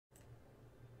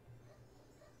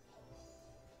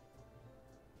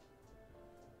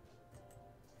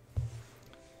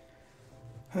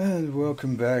And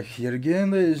welcome back yet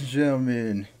again, ladies and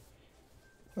gentlemen.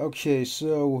 Okay,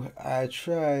 so I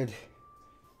tried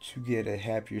to get a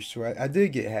happier story. I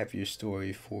did get a happier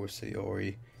story for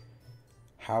Sayori.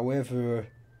 However,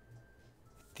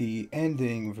 the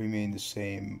ending remained the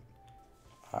same.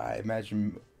 I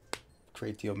imagine a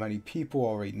great deal many people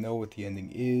already know what the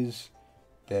ending is.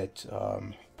 That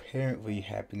apparently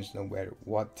happens no matter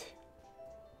what.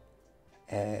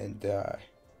 And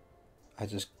I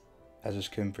just I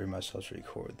just couldn't bring myself to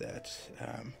record that.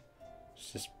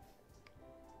 It's just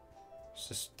It's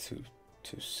just too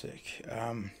sick.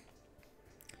 If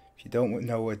you don't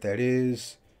know what that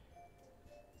is,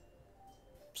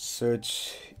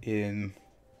 search in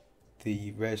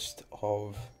the rest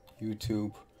of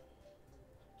YouTube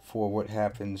for what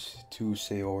happens to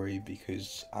Sayori,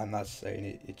 because I'm not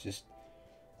saying it.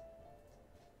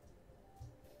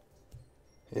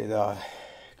 It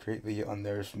greatly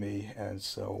unnerves me, and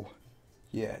so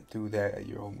yeah, do that at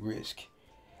your own risk.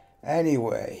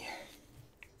 Anyway,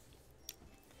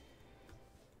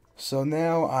 so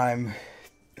now I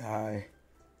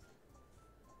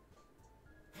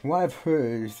from what I've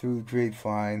heard through the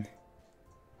grapevine,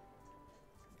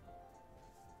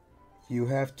 you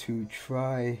have to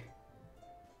try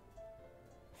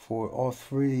for all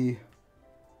three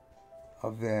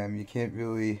of them. You can't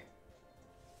really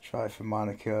try for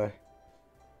Monica.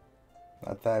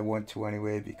 Not that I want to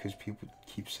anyway, because people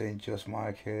keep saying just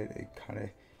Monica. It kind of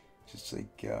just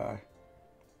like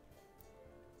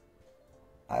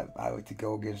I like to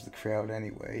go against the crowd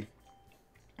anyway.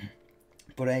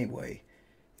 But anyway,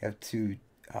 you have to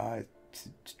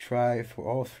try for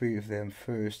all three of them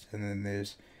first, and then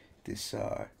there's this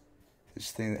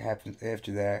this thing that happens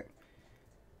after that.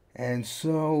 And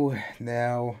so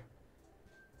now,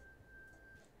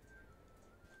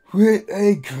 with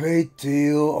a great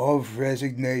deal of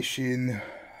resignation,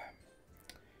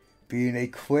 being a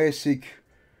classic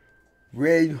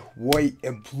red, white,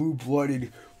 and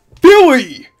blue-blooded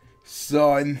Billy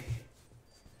son,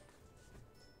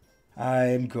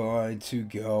 I'm going to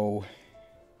go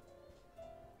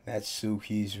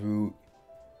Natsuki's route.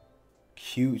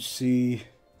 Cutesy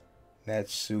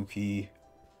Natsuki.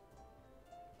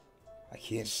 I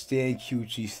can't stand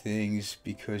cutesy things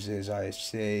because, as I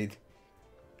said,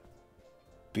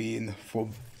 being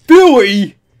from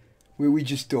Philly, where we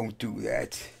just don't do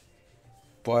that.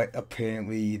 But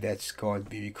apparently that's going to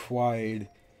be required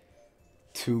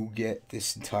to get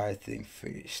this entire thing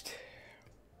finished.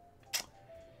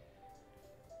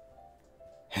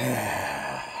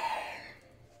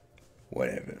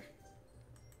 Whatever.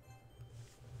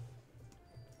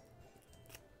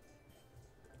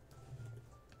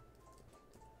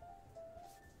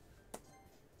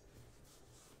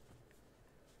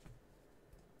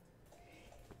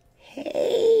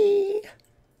 Hey.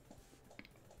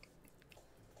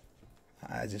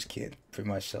 I just can't bring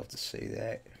myself to say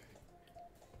that.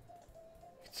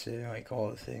 Considering like all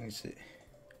the things that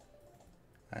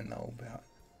I know about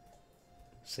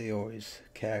Sayori's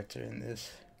character in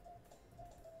this.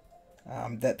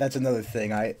 That's another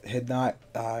thing. I had not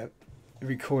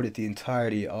recorded the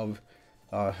entirety of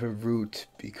her route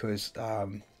because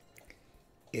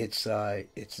it's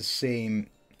the same.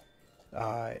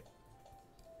 Like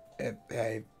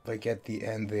at the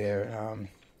end there.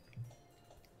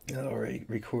 I already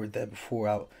recorded that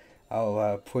before.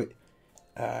 I'll put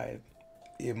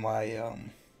in my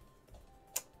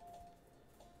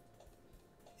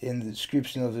in the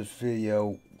description of this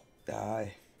video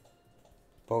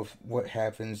both what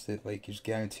happens that like is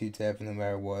guaranteed to happen no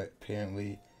matter what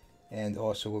apparently, and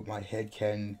also what my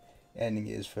headcanon ending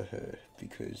is for her,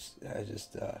 because I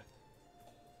just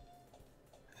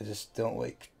don't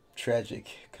like tragic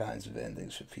kinds of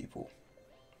endings for people.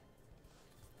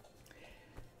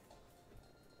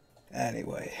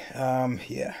 Anyway,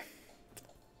 yeah.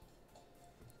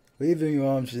 Leaving her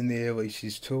arms in the air like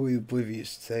she's totally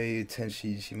oblivious to any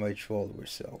attention she might draw to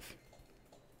herself.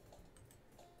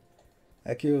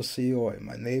 I can Sayori,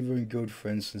 my neighbor and good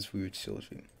friend since we were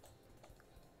children.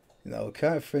 You know, the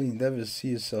kind of friend you never see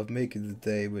yourself making the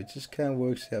day, but it just kind of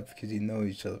works out because you know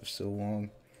each other for so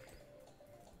long.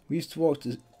 We used to walk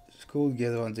to school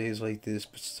together on days like this,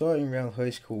 but starting around high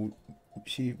school,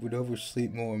 she would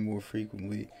oversleep more and more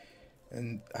frequently,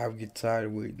 and I would get tired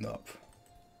of waiting up.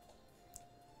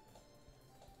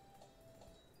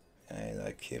 And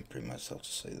I can't bring myself to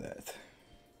say that.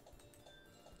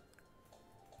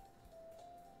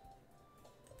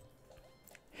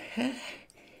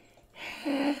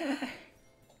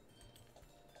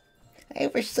 I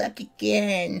overslept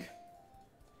again.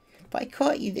 But I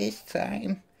caught you this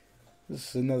time. This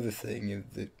is another thing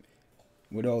that,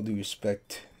 with all due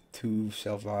respect to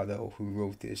Salvato, who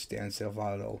wrote this, Dan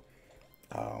Salvato,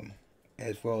 um,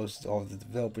 as well as all the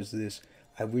developers of this.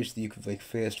 I wish that you could like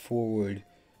fast forward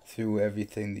through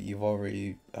everything that you've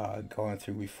already gone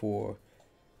through before,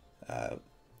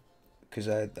 because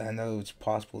I know it's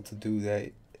possible to do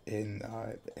that in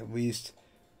at least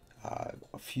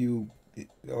a few,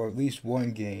 or at least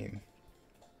one game.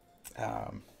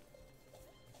 Um,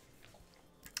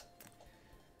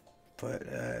 but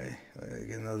like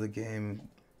another game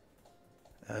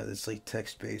that's like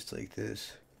text based like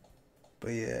this. But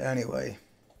yeah, anyway.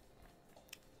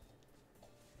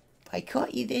 I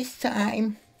caught you this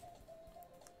time.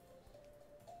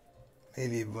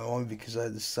 Maybe only because I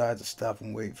decided to stop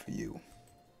and wait for you.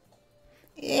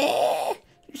 Yeah,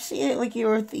 you say it like you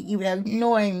were thinking about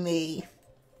ignoring me.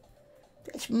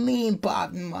 That's mean,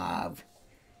 Bob and Mob.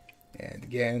 And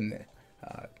again,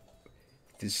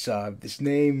 this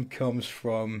name comes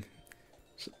from,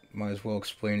 might as well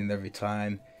explain it every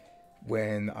time,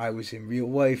 when I was in real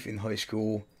life in high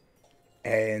school,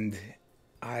 and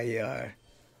I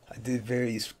did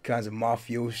various kinds of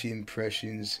mafiosi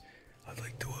impressions. I'd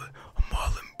like do a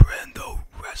Marlon Brando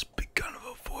raspy kind of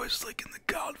a voice like in The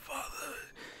Godfather.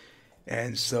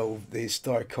 And so they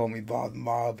started calling me Bob the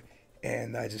Mob,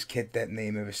 and I just kept that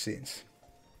name ever since.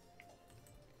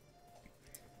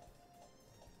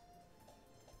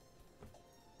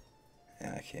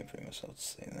 And I can't bring myself to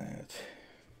say that.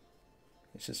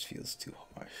 It just feels too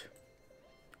harsh.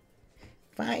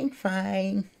 Fine,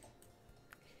 fine.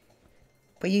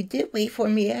 But you did wait for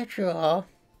me after all.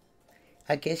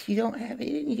 I guess you don't have it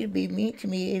in you to be mean to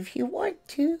me if you want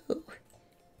to.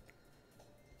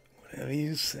 Whatever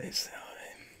you say, Sally.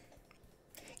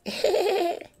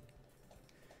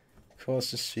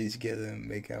 Cross the street together and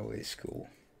make our way to school.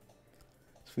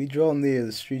 As we draw near,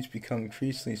 the streets become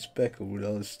increasingly speckled with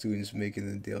other students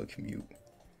making the daily commute.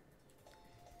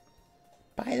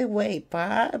 By the way,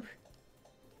 Bob,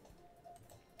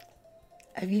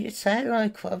 have you decided on a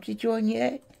club to join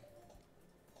yet?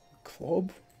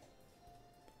 Club?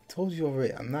 I told you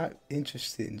already, I'm not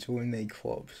interested in joining any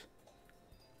clubs.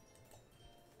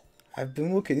 I've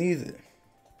been looking either.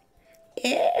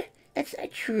 Yeah, that's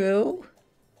not true.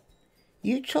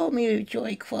 You told me to join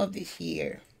a club this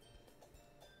year.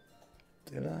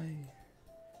 Did I?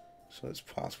 So it's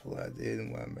possible I did,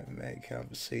 and when I'm having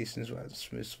conversations where I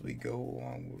dismissively go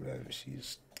along with whatever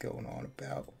she's going on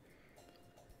about.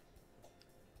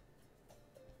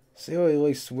 Sarah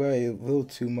likes to worry a little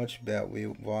too much about me,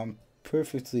 while I'm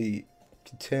perfectly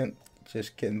content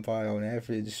just getting by on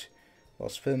average while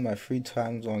spending my free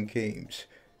times on games.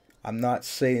 I'm not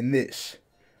saying this.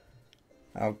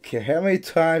 I don't care how many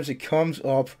times it comes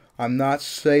up, I'm not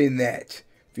saying that,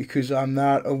 because I'm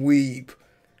not a weeb.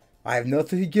 I have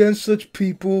nothing against such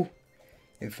people.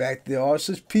 In fact, there are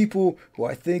such people who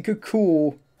I think are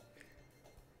cool,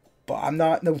 but I'm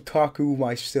not no otaku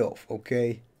myself,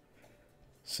 okay?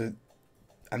 So,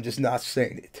 I'm just not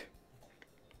saying it.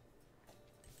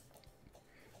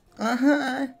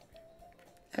 Uh-huh.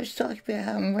 I was talking about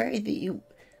how I'm worried that you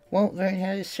won't learn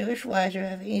how to socialize or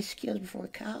have any skills before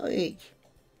college.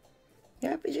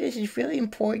 Your position is really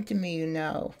important to me, you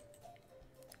know.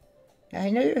 I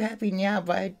know you're happy now,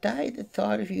 but I die at the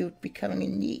thought of you becoming a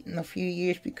NEET in a few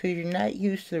years because you're not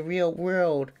used to the real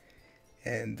world.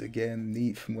 And again,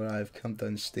 NEET, from what I've come to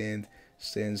understand,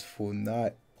 stands for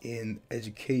not in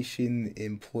education,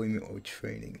 employment, or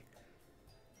training.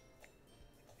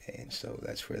 And so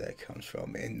that's where that comes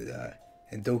from. And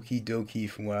Doki,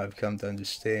 from what I've come to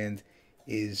understand,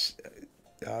 is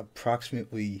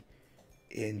approximately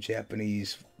in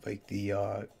Japanese like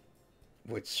the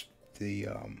what's the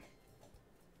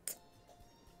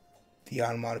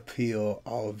onomatopoeia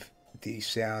of the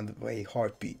sound of a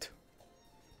heartbeat.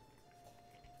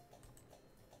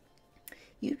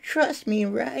 You trust me,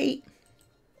 right?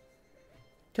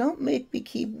 Don't make me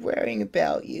keep worrying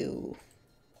about you.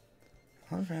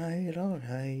 Alright,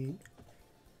 alright.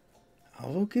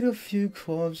 I'll look at a few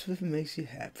clubs if it makes you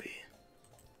happy.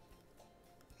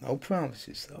 No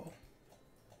promises, though.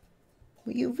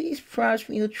 Will you please promise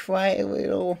me you'll try a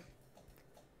little?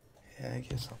 Yeah, I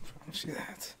guess I'll promise you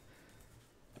that.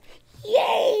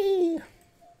 Yay!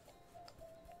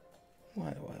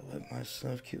 Why do I let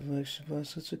myself get lectured by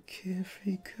such a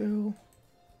carefree girl?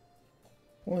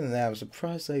 More than that, I'm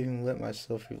surprised I even let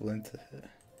myself relent to her.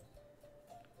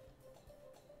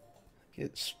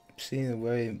 Seeing the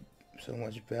way so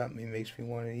much about me makes me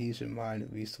want to ease her mind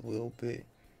at least a little bit.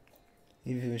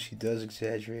 Even when she does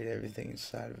exaggerate everything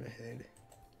inside of her head.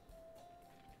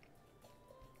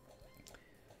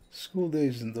 School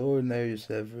days are the ordinary as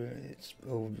ever, and it's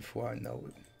over before I know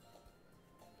it.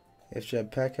 After I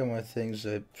pack up my things,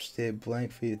 I stare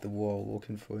blankly at the wall,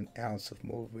 looking for an ounce of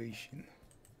motivation.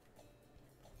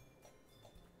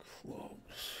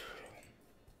 Clubs.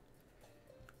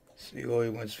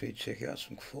 Sayori wants me to check out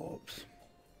some clubs.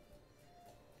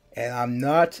 And I'm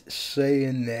not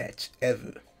saying that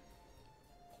ever.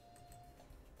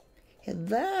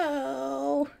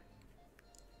 Hello?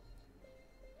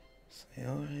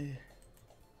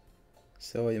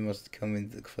 Sayori must have come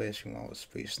into the classroom while I was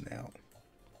spacing out.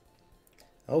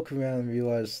 I look around and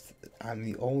realize I'm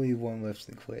the only one left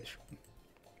in the classroom.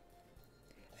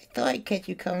 I thought I'd catch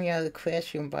you coming out of the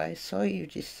classroom, but I saw you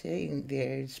just sitting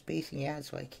there spacing out,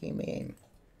 so I came in.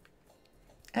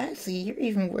 Honestly, you're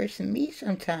even worse than me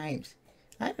sometimes.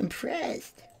 I'm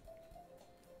impressed.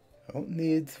 Don't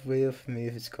need to wait for me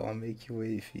if it's gonna make you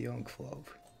wait for your own club.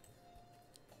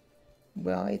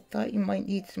 Well, I thought you might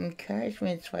need some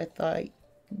encouragement, so I thought,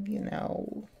 you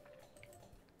know...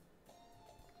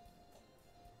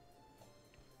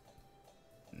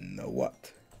 Know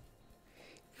what?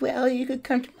 Well, you could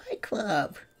come to my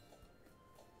club.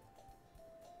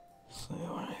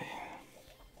 Sayori.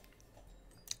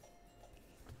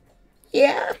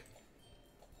 Yeah?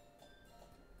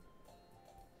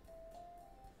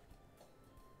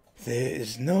 There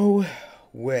is no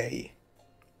way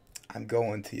I'm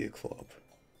going to your club.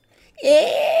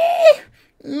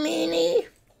 Meanie.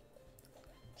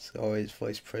 Sayori's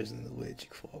vice president of the literature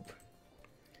club.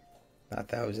 Not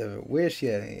that I was ever aware she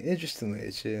had any interest in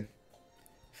literature. In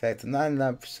fact, I'm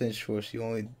 99% sure she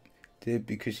only did it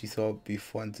because she thought it'd be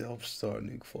fun to help start a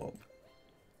new club.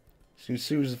 Since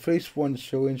she was the first one to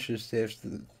show interest after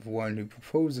the one who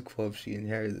proposed the club, she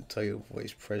inherited the title of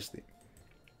vice president.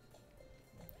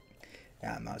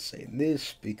 Now, I'm not saying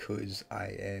this because I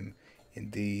am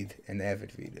indeed an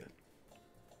avid reader.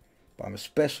 But I'm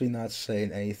especially not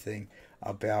saying anything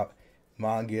about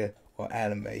manga or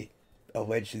anime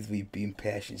allegedly being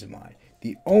passions of mine.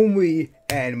 The only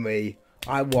anime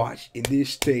I watch in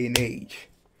this day and age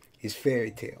is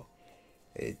Fairy Tail.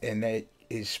 And that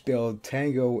is spelled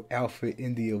Tango Alpha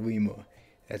India Lima.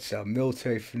 That's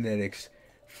military phonetics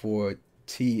for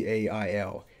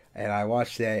TAIL. And I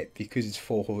watch that because it's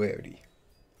full hilarity.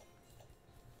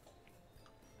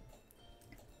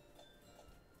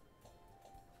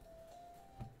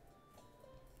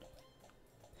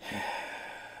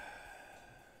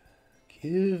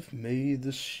 Give me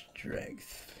the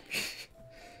strength.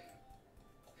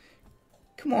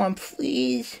 Come on,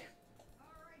 please.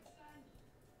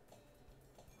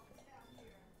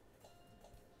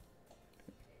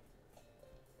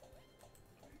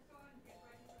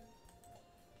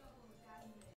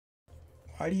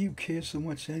 Why do you care so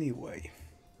much anyway?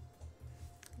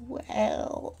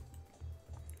 Well,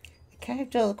 I kind of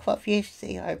told the club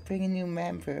yesterday I'd bring a new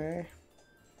member.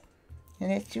 And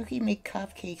that Doki make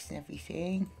cupcakes and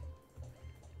everything.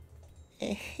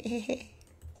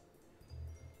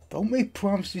 Don't make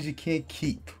promises you can't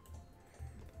keep.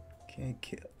 Can't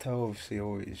tell if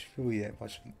Sayori is really that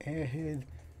much of an airhead.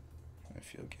 I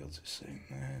feel guilty saying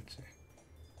that.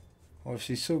 Or if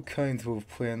she's so kind to have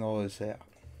planned all this out.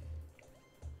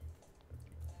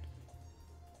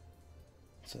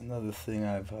 It's another thing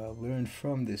I've learned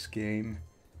from this game.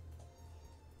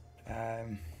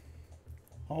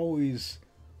 Always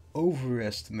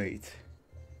overestimate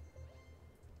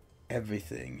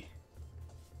everything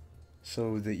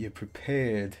so that you're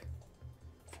prepared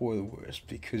for the worst.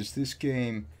 Because this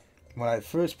game, when I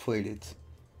first played it,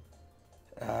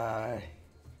 I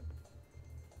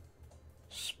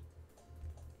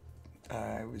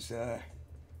was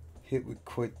hit with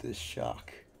quite the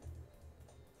shock,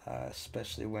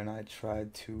 especially when I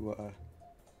tried to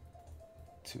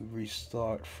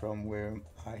restart from where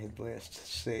I had last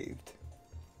saved.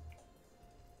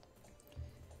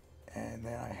 And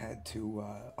then I had to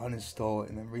uninstall it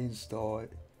and then reinstall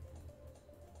it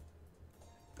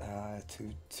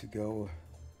to go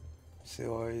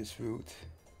Sayori's route,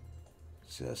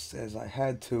 just as I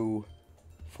had to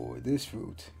for this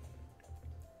route.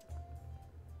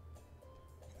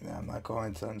 Now I'm not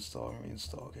going to uninstall and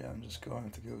reinstall again. I'm just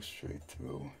going to go straight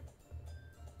through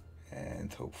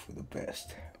and hope for the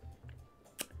best.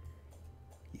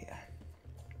 Yeah.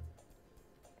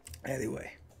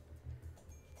 Anyway,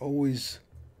 always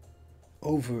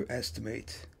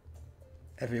overestimate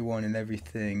everyone and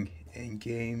everything in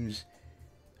games,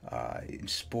 in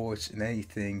sports, in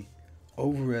anything.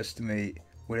 Overestimate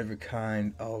whatever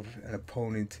kind of an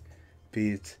opponent,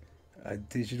 be it a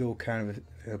digital kind of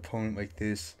an opponent like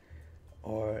this,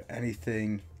 or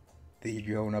anything that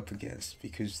you're going up against,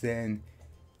 because then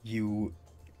you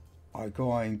are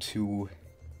going to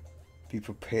be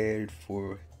prepared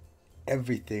for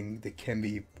everything that can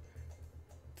be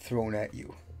thrown at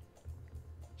you.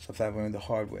 Something I learned the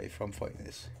hard way from fighting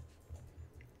this.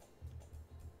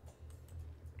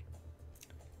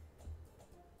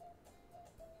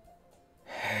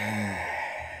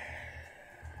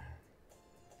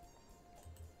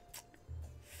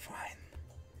 Fine.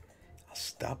 I'll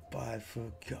stop by for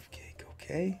a cupcake,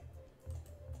 okay?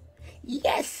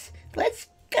 Yes! Let's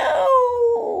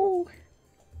go!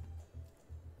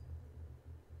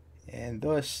 And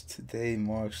thus, today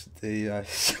marks the day I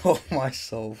sold my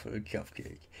soul for a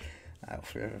cupcake. I'll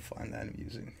forever find that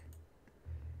amusing.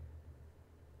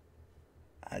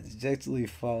 I dejectedly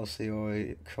follow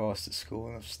Sayori across the school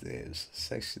and upstairs, a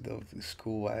section of the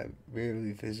school I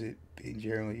rarely visit, being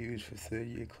generally used for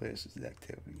third-year classes and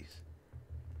activities.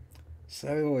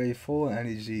 Sayori, full of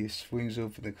energy, swings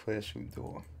open the classroom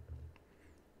door.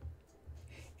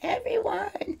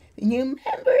 Everyone, the new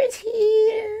member is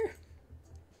here!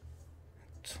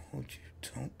 I told you,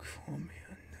 don't call me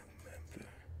a new member.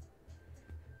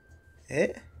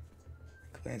 Eh?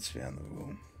 Glance around the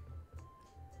room.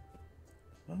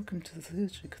 Welcome to the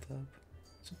Literature Club.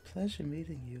 It's a pleasure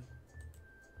meeting you.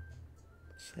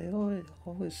 Sayori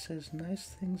always says nice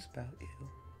things about you.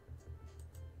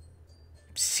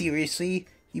 Seriously?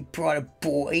 You brought a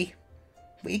boy?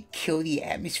 Way to kill the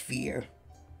atmosphere.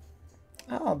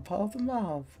 Oh, Paul the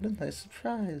Mob. What a nice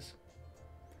surprise.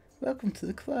 Welcome to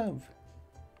the club.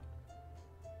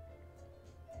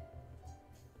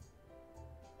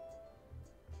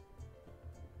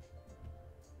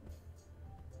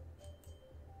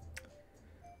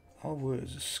 All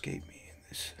words escape me in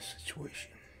this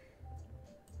situation.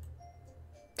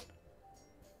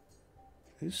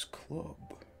 This club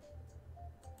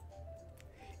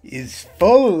is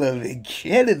full of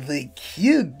incredibly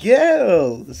cute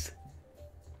girls.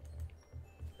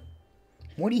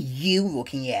 What are you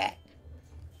looking at?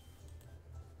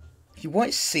 If you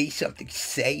want to say something,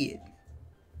 say it.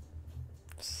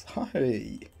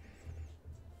 Sorry.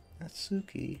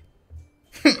 Natsuki.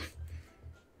 The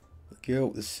girl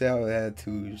with the sour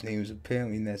attitude, whose name is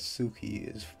apparently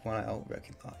Natsuki, is one I don't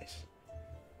recognize.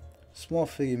 Small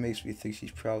figure makes me think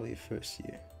she's probably a first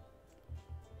year.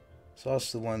 It's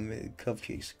also the one that made the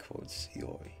cupcakes called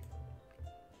Sayori.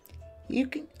 You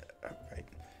can Alright.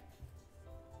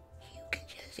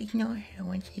 just ignore her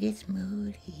when she gets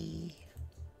moody.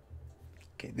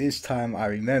 Okay, this time I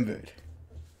remembered.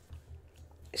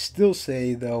 I still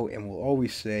say, though, and will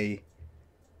always say,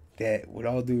 that with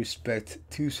all due respect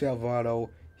to Salvato,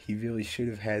 he really should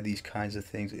have had these kinds of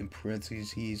things in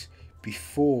parentheses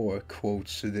before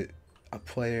quotes so that a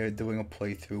player doing a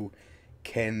playthrough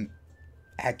can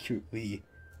accurately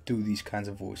do these kinds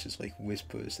of voices like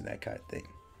whispers and that kind of thing.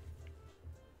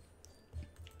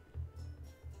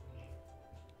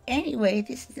 Anyway,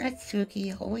 this is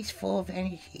Natsuki, always full of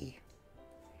energy.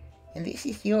 And this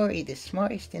is Yori, the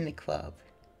smartest in the club.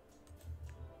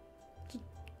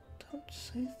 Don't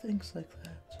say things like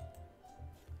that.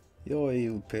 Yori,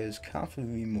 who appears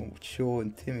confidently more mature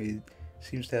and timid,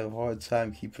 seems to have a hard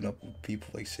time keeping up with people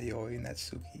like Sayori and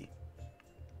Natsuki.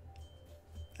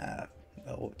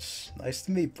 Well, it's nice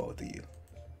to meet both of you.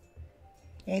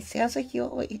 It sounds like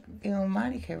you know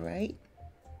Monica, right?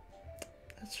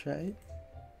 That's right.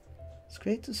 It's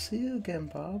great to see you again,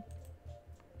 Bob.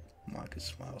 Monica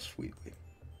smiles sweetly.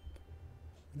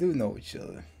 We do know each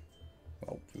other.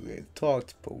 Well, we rarely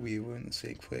talked, but we were in the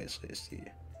same class last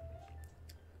year.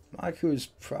 Monica is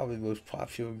probably the most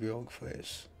popular girl in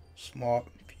class. Smart,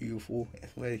 beautiful,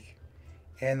 athletic.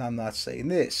 And I'm not saying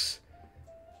this.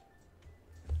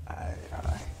 I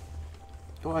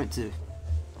like to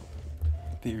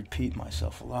repeat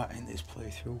myself a lot in this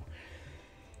playthrough.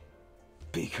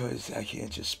 Because I can't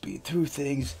just speed through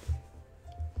things.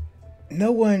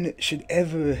 No one should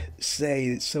ever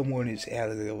say that someone is out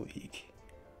of their league.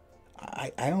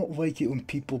 I don't like it when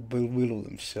people belittle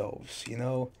themselves, you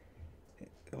know?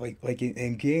 Like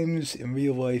in games, in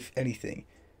real life, anything.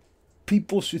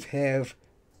 People should have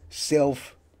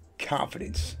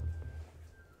self-confidence.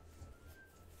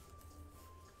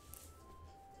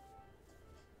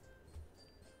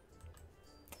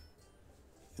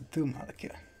 You do,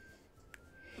 Monica.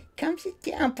 Come sit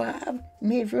down, Bob.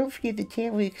 Made room for you at the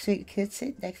table so you could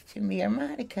sit next to me or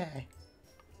Monica.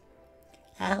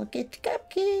 I'll get the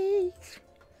cupcakes.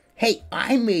 Hey,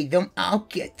 I made them. I'll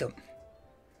get them.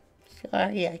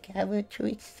 Sorry, I got a little too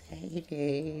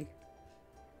excited.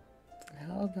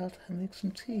 How about I make some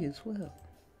tea as well?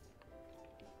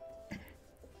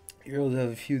 Girls have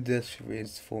a few desks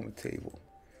arranged to form a table.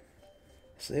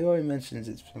 Sayori mentions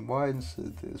it's been widened so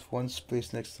that there's one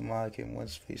space next to Monica and one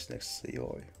space next to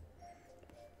Sayori.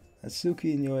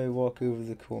 Natsuki and Yori walk over to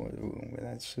the corner of the room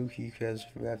where Natsuki grabs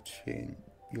a wrapped tray and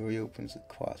Yuri opens the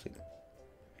closet.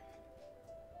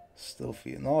 Still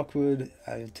feeling awkward,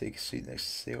 I take a seat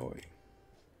next to Sayori.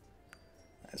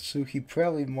 Natsuki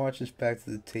proudly marches back to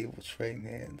the table, tray in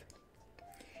hand.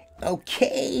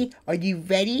 Okay, are you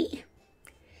ready?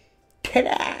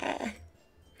 Ta-da!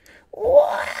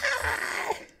 Wah!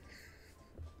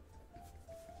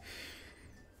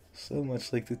 So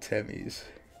much like the Temmies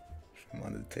from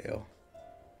Undertale.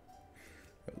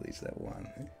 Or at least that one.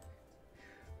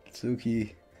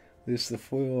 Natsuki lifts the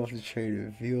foil off the tray to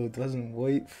reveal a dozen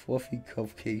white, fluffy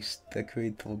cupcakes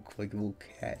decorated to look like little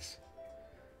cats.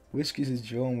 Whiskers is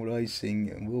drawn with icing,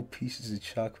 and little pieces of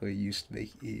chocolate are used to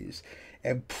make ears.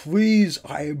 And please,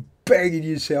 I am begging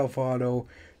you, Salvado,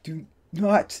 do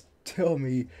not tell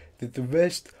me that the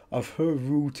rest of her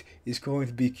route is going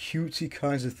to be cutesy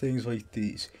kinds of things like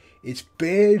these. It's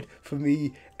bad for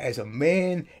me as a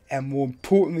man, and more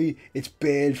importantly, it's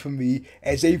bad for me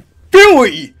as a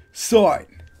Philly son.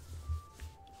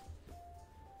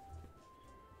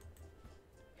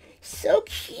 So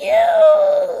cute!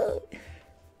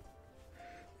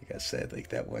 Like I said, like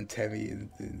that one Temmie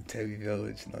in Temmie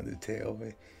Village in Undertale.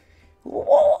 Man.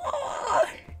 Whoa!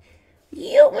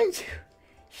 Humans,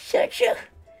 such a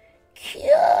cute.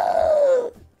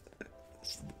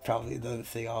 It's probably another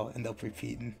thing I'll end up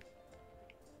repeating.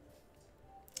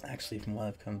 Actually, from what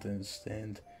I've come to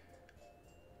understand,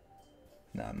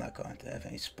 no, I'm not going to have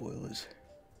any spoilers.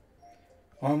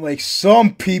 Unlike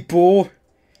some people,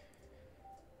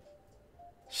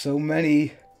 so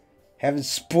many having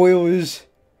spoilers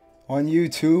on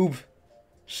YouTube,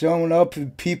 showing up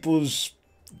in people's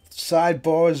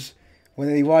sidebars when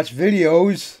they watch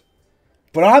videos.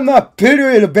 But I'm not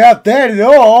bitter about that at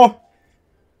all.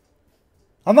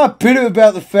 I'm not bitter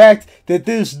about the fact that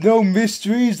there's no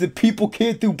mysteries, that people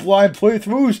can't do blind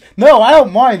playthroughs. No, I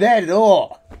don't mind that at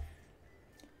all.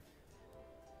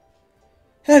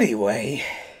 Anyway,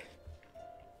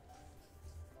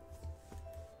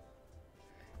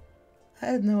 I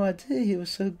had no idea he was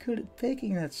so good at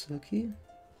baking, Natsuki.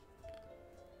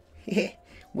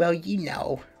 Well, you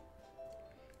know.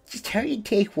 Just hurry and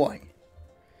take one.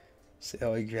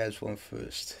 Sayori grabs one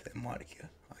first, then Monica.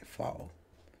 I follow.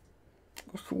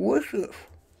 What's this?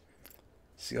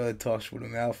 Sayori talks with her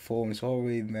mouth full and is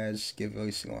already managed to get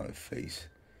icing on her face.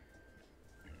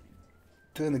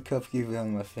 Turn the cupcake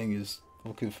around my fingers,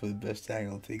 looking for the best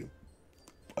angle to take a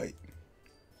bite.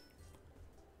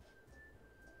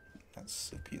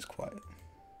 Natsuki is quiet.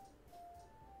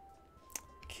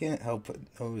 Can't help but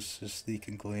notice her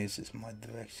sneaking glances in my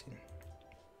direction.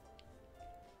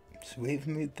 She's waiting for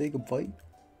me to take a bite.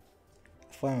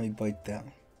 I finally bite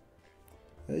down.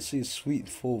 Actually, it's sweet and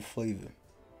full of flavor.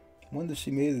 I wonder if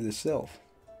she made it herself.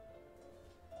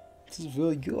 This is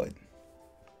really good.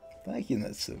 Thank you,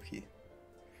 Natsuki.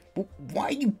 Why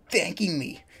are you thanking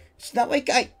me? It's not like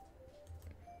I...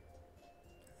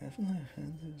 Haven't I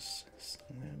heard this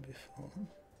somewhere before?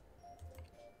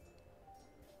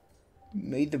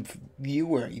 Made them for you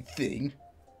or anything.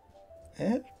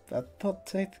 Eh? I thought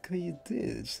technically you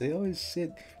did. They always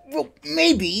said... Well,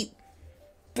 maybe.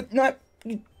 But not...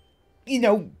 You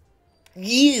know...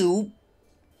 You...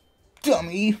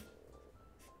 Dummy.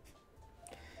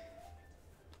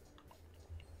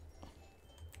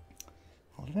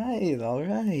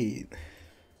 Alright.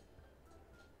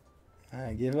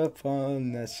 I give up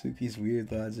on Natsuki's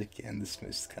weird logic and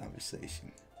dismiss the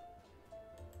conversation.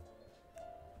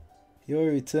 Yori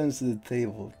returns to the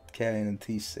table, carrying a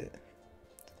tea set.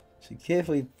 She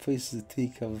carefully places the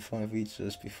teacup in front of each of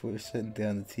us before setting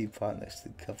down the teapot next to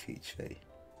the cupcake tray.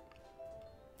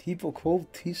 Keep a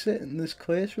cold tea set in this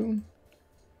classroom?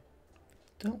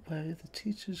 Don't worry, the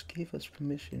teachers gave us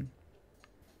permission.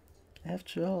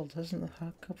 After all, doesn't a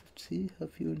hot cup of tea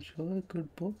help you enjoy a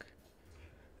good book?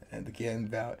 And again,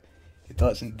 about it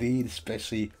does indeed,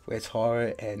 especially when it's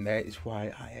horror, and that is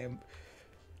why I am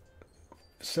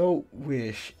so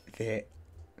wish that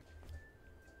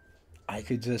I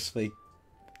could just like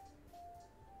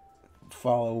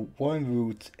follow one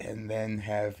route and then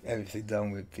have everything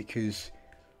done with, because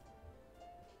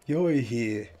you're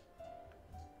here.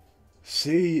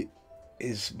 She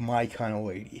is my kind of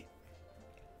lady.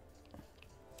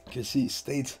 Because she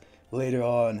states later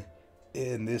on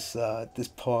in this this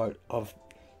part of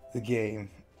the game,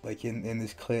 like in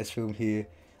this classroom here,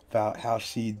 about how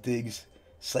she digs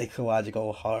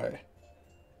psychological horror,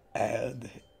 and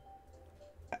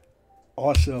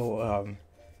also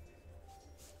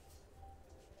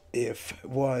if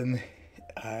one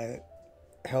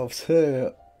helps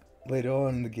her later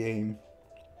on in the game,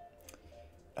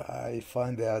 I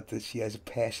find out that she has a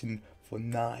passion for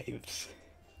knives.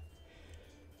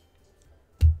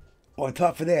 On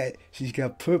top of that, she's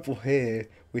got purple hair,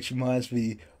 which reminds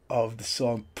me of the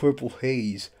song Purple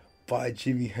Haze by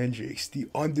Jimi Hendrix, the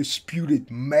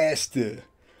undisputed master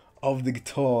of the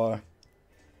guitar,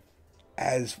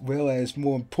 as well as,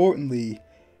 more importantly,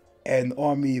 an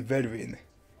Army veteran.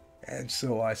 And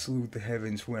so I salute the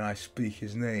heavens when I speak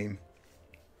his name.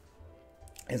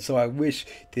 And so I wish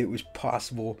that it was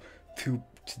possible to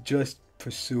just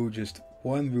pursue just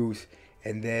one route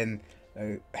and then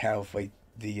have like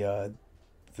the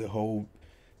whole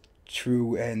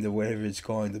true end or whatever it's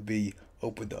going to be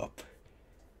opened up.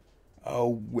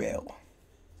 Oh well.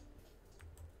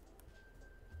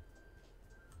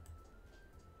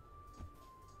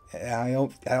 And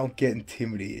I don't get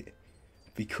intimidated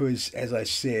because, as I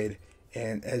said,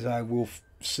 and as I will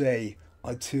say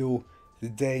until the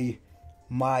day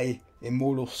my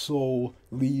immortal soul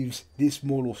leaves this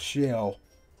mortal shell,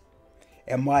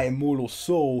 and my immortal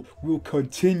soul will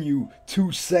continue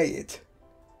to say it,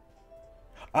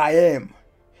 I am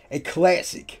a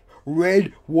classic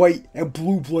red, white, and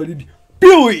blue-blooded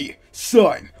Billy,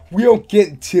 son. We don't get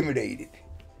intimidated.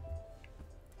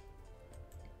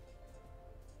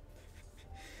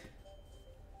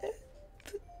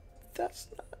 That's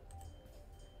not...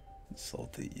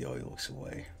 Salty Yo looks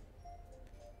away.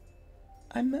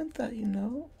 I meant that, you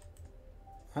know.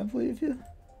 I believe you.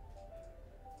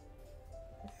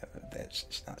 Yeah, that's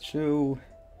just not true.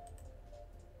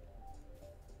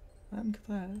 I'm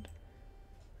glad.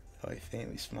 He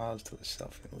faintly smiles to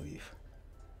himself and leaves.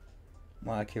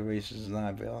 Mike raises an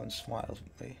eyebrow and smiles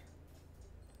at me.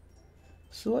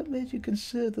 So what made you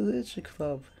consider the literature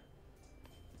club?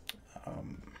 Not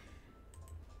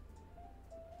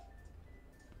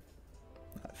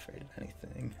afraid of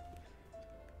anything.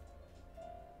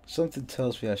 Something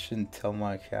tells me I shouldn't tell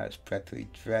Mike I was practically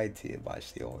dragged here by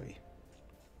Sayori.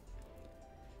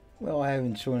 Well, I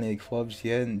haven't joined any clubs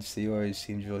yet, and Sayori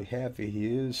seems really happy he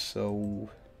is, so...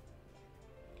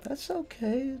 That's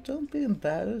okay. Don't be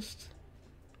embarrassed.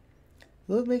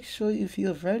 We'll make sure you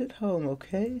feel right at home,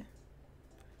 okay?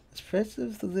 As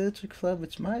president of the literature club,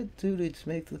 it's my duty to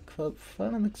make the club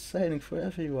fun and exciting for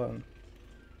everyone.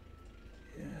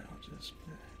 Yeah, I'll just...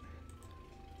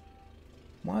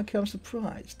 Mike, I'm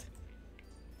surprised.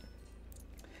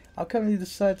 How come you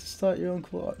decided to start your own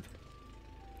club?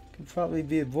 You could probably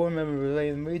be a board member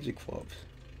related to major clubs.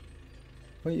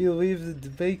 Wouldn't you leave the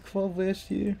debate club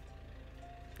last year?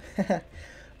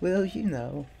 Well, you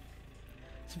know.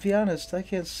 To be honest, I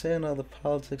can't stand all the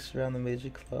politics around the major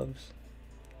clubs.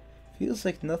 Feels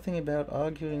like nothing about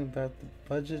arguing about the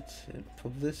budget and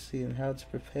publicity and how to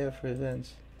prepare for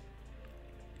events.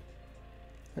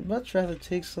 I'd much rather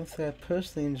take something I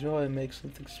personally enjoy and make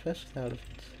something special out of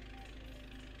it.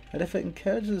 And if it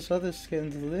encourages others to get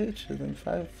into literature, then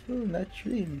follow through in that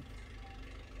dream.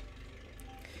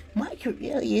 Mike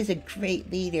really is a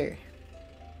great leader.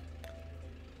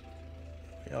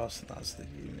 He also nods the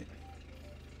unit.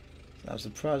 I'm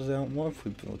surprised they don't want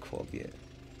people in the club yet.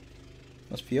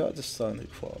 Must be hard to start a new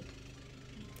club.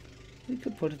 You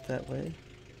could put it that way.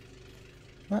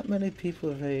 Not many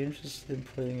people are very interested in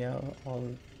putting out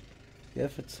all the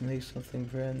effort to make something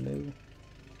brand new.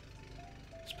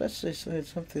 Especially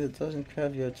something that doesn't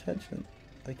grab your attention,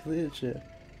 like literature.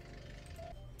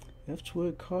 You have to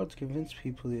work hard to convince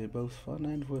people that you're both fun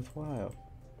and worthwhile.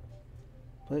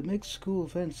 But it makes school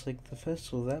events like the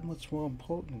festival that much more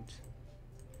important.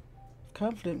 I'm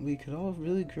confident we could all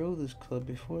really grow this club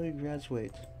before we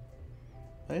graduate.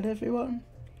 Right, everyone?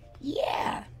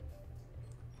 Yeah,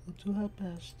 We'll do our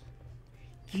best.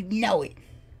 you know it.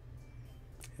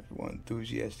 Everyone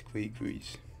enthusiastically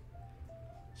agrees.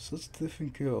 Such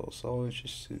different girls, all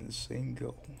interested in the same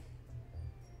goal.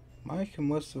 Micah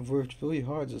must have worked really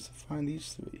hard just to find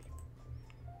these three.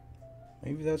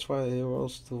 Maybe that's why they were all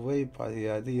still weighed by the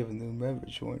idea of a new member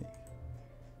joining.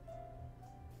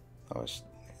 Oh,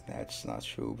 that's not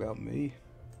true about me.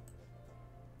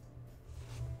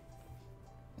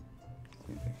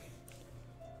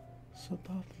 So,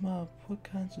 Bob Mob, what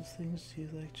kinds of things do you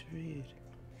like to read?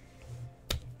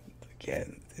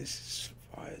 Again, this is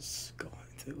why it's going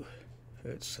to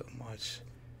hurt so much.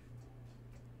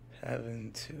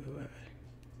 Having to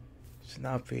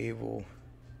not be able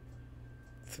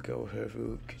to go her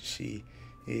route because she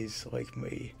is like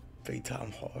me, big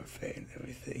time horror fan and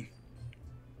everything.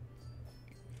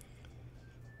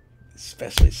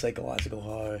 Especially psychological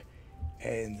horror,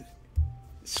 and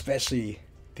especially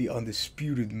the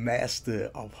undisputed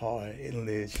master of horror in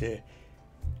literature,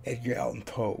 Edgar Allan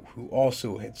Poe, who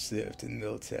also had served in the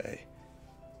military.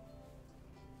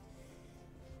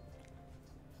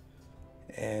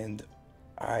 And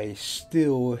I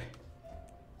still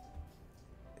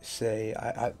say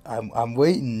I'm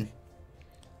waiting.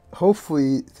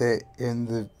 Hopefully that in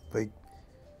the like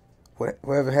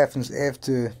whatever happens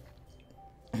after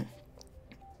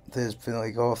there's been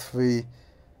like all three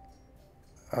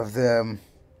of them.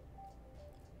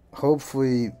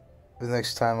 Hopefully the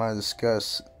next time I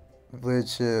discuss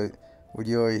literature with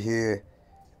Yuri here,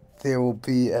 there will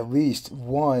be at least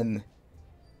one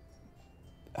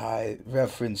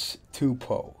reference to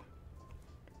Poe.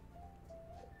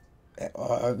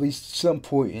 At least some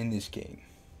point in this game.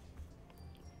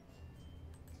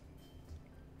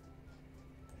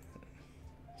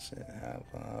 So,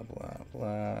 blah, blah,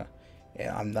 blah. And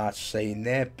I'm not saying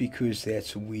that because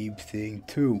that's a weeb thing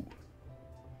too.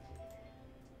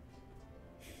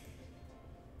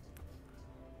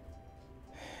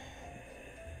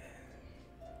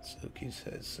 Suki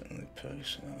said something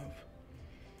personal.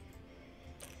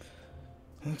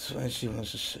 Looks like she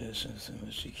wants to say something,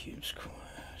 but she keeps quiet.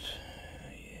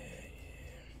 Yeah.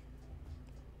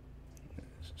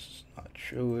 This is not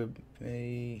true of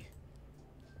me.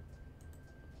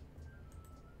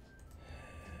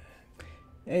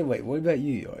 Anyway, what about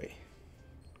you, Yori?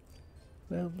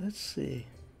 Well, let's see.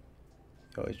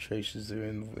 Yori traces the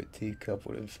rim of a teacup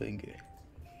with her finger.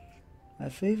 My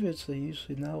favorites are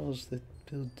usually novels that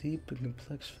build deep and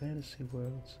complex fantasy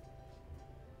worlds.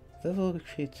 The level of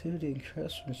creativity and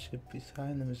craftsmanship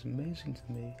behind them is amazing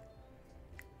to me.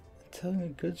 And telling a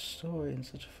good story in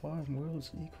such a foreign world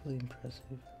is equally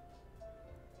impressive.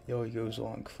 Yori goes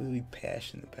on, clearly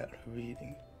passionate about her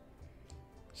reading.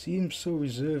 She seems so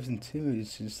reserved and timid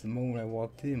since the moment I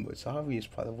walked in, but it's obvious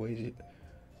by the way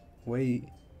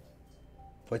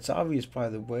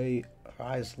her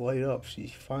eyes light up. She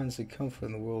finds the comfort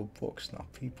in the world of books,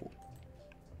 not people.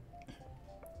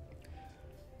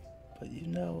 But you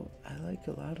know, I like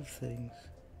a lot of things.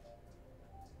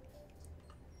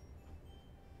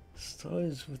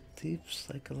 Stories with deep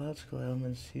psychological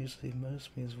elements usually immerse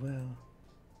me as well.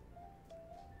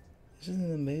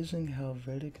 Isn't it amazing how a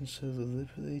writer can so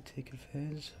deliberately take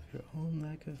advantage of your own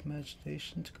lack of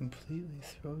imagination to completely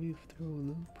throw you through a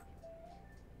loop?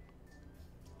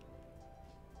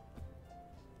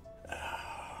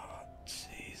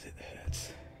 Jeez, it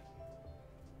hurts.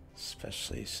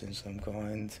 Especially since I'm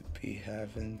going to be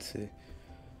having to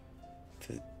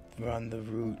run the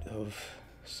route of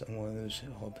someone who's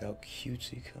all about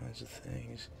cutesy kinds of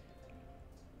things.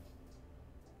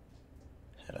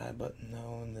 Had I but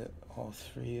known that all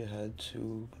three had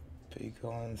to be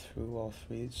gone through, all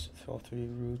three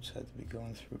routes had to be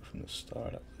gone through from the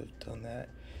start, I would have done that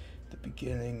at the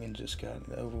beginning and just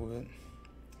gotten over with.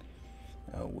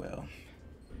 Oh well.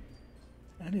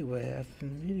 Anyway, I've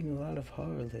been reading a lot of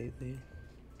horror lately.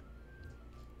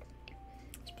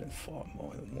 It's been far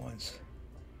more than once.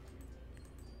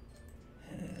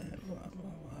 And blah,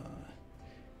 blah, blah.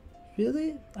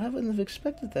 Really? I wouldn't have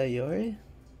expected that, Yori.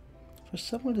 For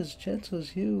someone as gentle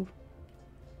as you,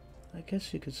 I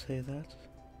guess you could say that.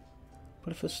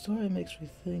 But if a story makes me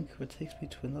think or takes me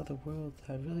to another world,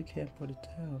 I really can't put it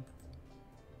down.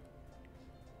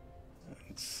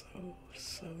 It's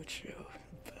so true.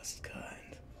 The best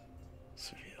kind.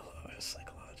 Surreal horror,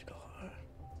 psychological horror.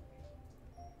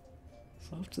 It's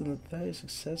often very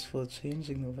successful at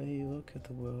changing the way you look at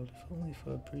the world, if only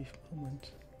for a brief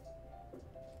moment.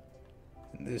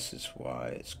 And this is why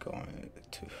it's going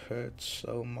to hurt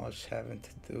so much having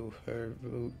to do her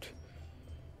route.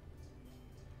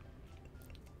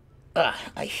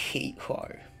 I hate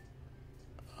horror.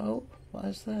 Oh, why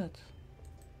is that?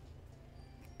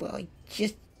 Well, I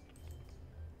just...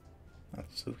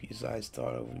 Natsuki's eyes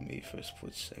thought over me for a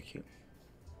split second.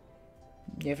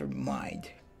 Never mind.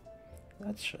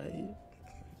 That's right.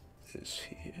 This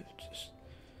here, just...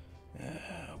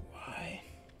 why?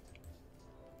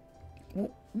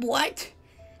 What?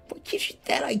 What gives you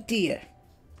that idea?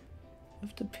 I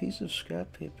left a piece of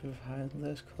scrap paper behind the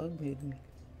last club meeting.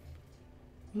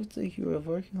 It looked like you were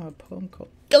working on a poem called...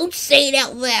 Don't say it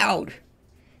out loud!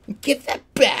 Give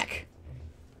that back!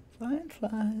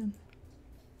 Fine.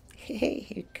 Hey,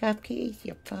 your cupcakes,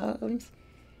 your poems,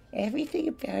 everything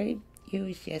about you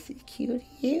is just as cute as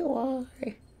you are.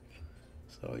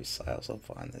 So he sidles up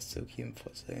on Natsuki and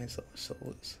puts his hands on her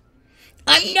shoulders.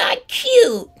 I'm not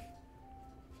cute!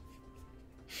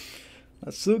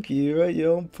 Natsuki, you write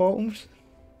your own poems?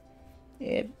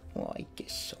 Yeah, well, I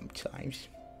guess sometimes.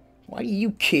 Why do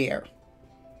you care?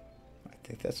 I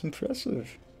think that's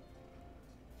impressive.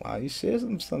 Why don't you share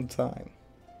them sometime?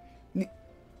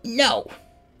 No!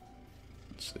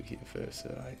 Natsuki averts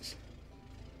her eyes.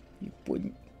 You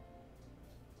wouldn't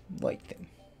like them.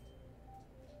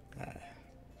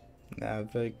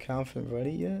 Not very confident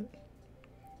ready yet?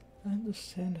 I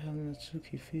understand how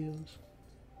Natsuki feels.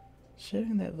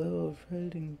 Sharing that level of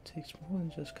writing takes more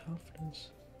than just confidence.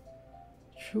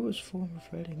 The truest form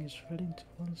of writing is writing to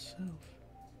oneself.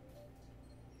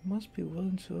 You must be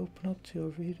willing to open up to your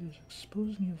readers,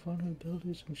 exposing your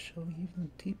vulnerabilities and showing even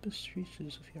the deepest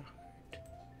reaches of your heart.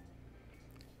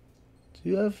 Do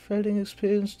you have writing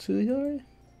experience too, Yori?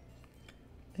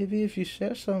 Maybe if you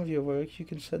share some of your work, you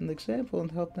can set an example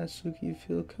and help Natsuki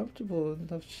feel comfortable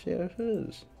enough to share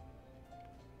hers.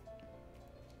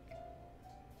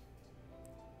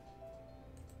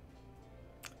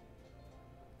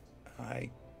 I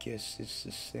guess it's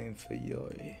the same for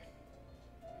Yori.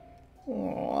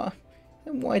 Aw, I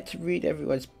want to read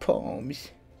everyone's poems.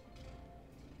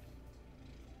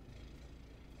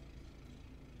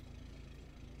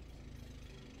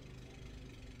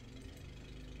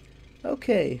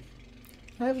 Okay,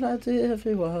 I have an idea,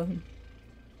 everyone.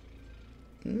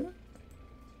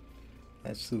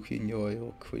 Natsuki and Yori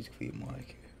will quickly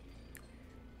mark.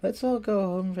 Let's all go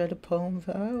home and write a poem of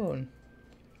our own.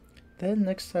 Then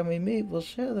next time we meet, we'll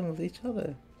share them with each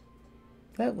other.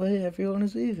 That way everyone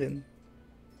is even.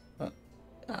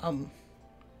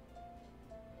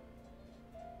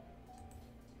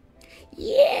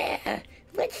 Yeah,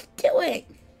 let's do it.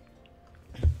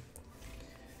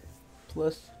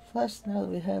 Plus, now that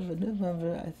we have a new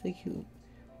member, I think it will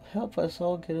help us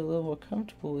all get a little more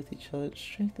comfortable with each other and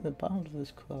strengthen the bond of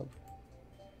this club.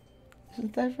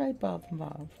 Isn't that right, Bob and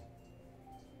Bob?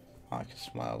 Maka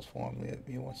smiles warmly at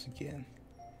me once again.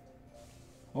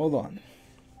 Hold on.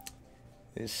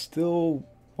 There's still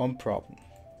one problem.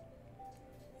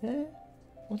 Yeah?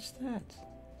 What's that?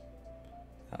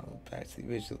 Now, back to the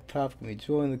original topic. When we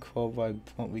join the club, I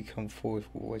bluntly come forth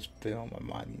with what's been on my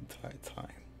mind the entire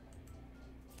time.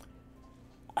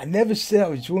 I never said I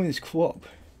would join this club.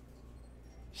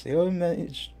 Sailor may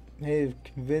have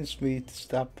convinced me to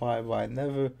stop by, but I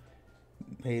never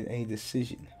made any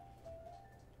decision.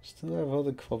 Still have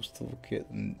other clubs to look at,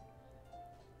 and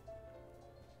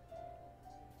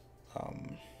I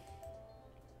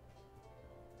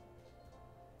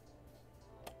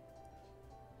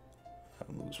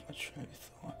lose my train of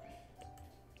thought.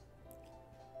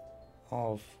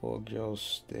 All four girls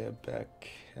stare back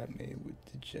at me with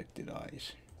dejected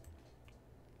eyes.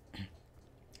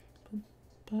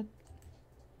 but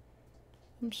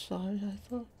I'm sorry, I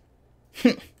thought.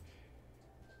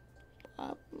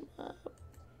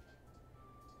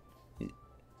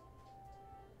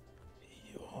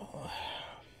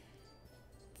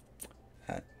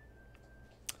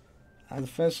 I'm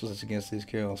defenseless against these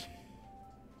girls.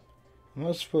 I'm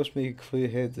not supposed to make a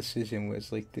clear-headed decision when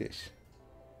it's like this.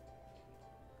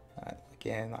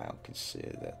 Again, I don't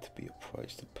consider that to be a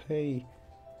price to pay.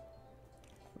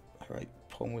 I write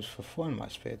poems for fun in my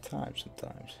spare time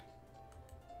sometimes.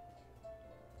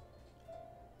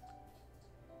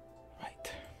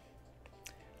 Right.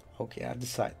 Okay, I've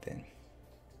decided then.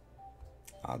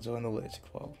 I'll join the Literature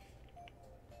Club.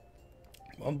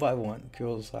 One by one, the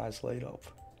girls' eyes light up.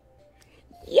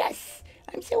 Yes,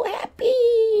 I'm so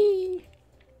happy.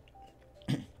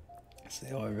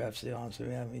 Sailor wraps their arms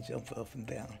around me, jumping up and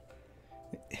down.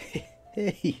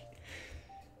 Hey, you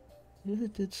really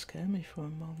did scare me for a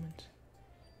moment.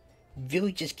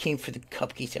 Billy just came for the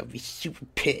cupcakes. I'd be super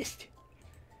pissed.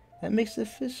 That makes it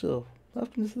official.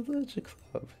 Welcome to the Literature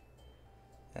Club.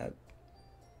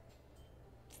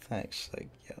 Thanks, I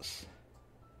guess.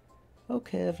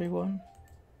 Okay, everyone.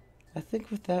 I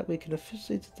think with that we can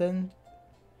officially end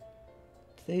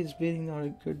today's meeting on a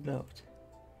good note.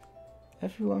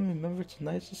 Everyone remember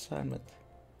tonight's assignment.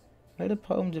 Write a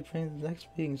poem to bring to the next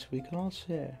meeting so we can all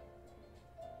share.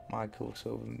 Mike looks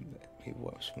over at me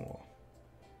once more.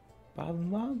 Bob and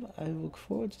Bob, I look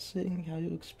forward to seeing how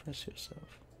you express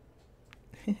yourself.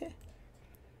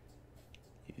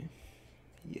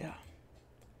 Yeah.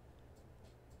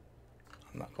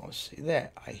 I'm not gonna say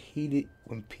that. I hate it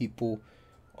when people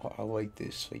are like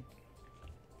this, like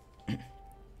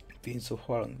being so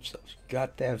hard on themselves. You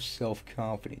got to have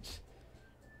self-confidence.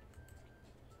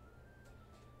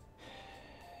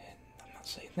 I'm not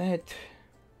saying that.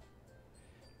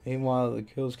 Meanwhile, the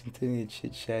girls continue to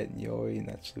chit-chat and Yori and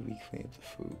Natsuki clean up the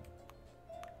food.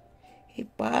 Hey,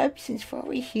 Bob, since we're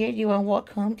already here, do you want to walk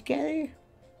home together?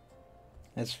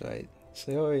 That's right.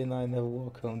 Sayori and I never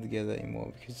walk home together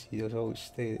anymore because he has always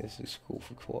stayed at the school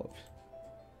for clubs.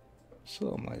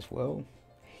 So I might as well.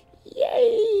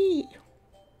 Yay!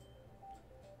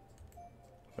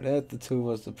 But after the two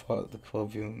of us depart the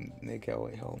club room and make our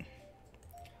way home.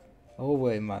 The whole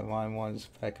way my mind wanders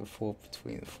back and forth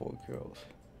between the four girls.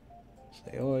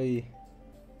 Sayori,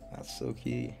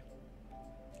 Natsuki,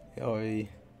 Yori,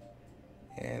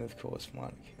 and of course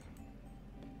Monica.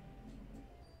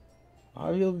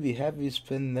 I'll really be happy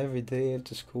spending every day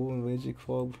after school in Ranger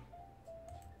Club.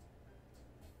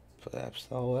 Perhaps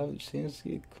I'll have a chance to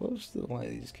get close to one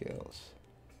of these girls.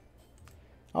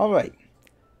 Alright.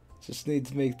 Just need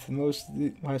to make the most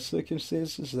of my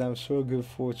circumstances, and I'm sure good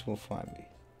fortune will find me.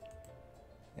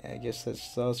 And I guess that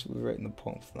starts with writing the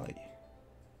poem tonight.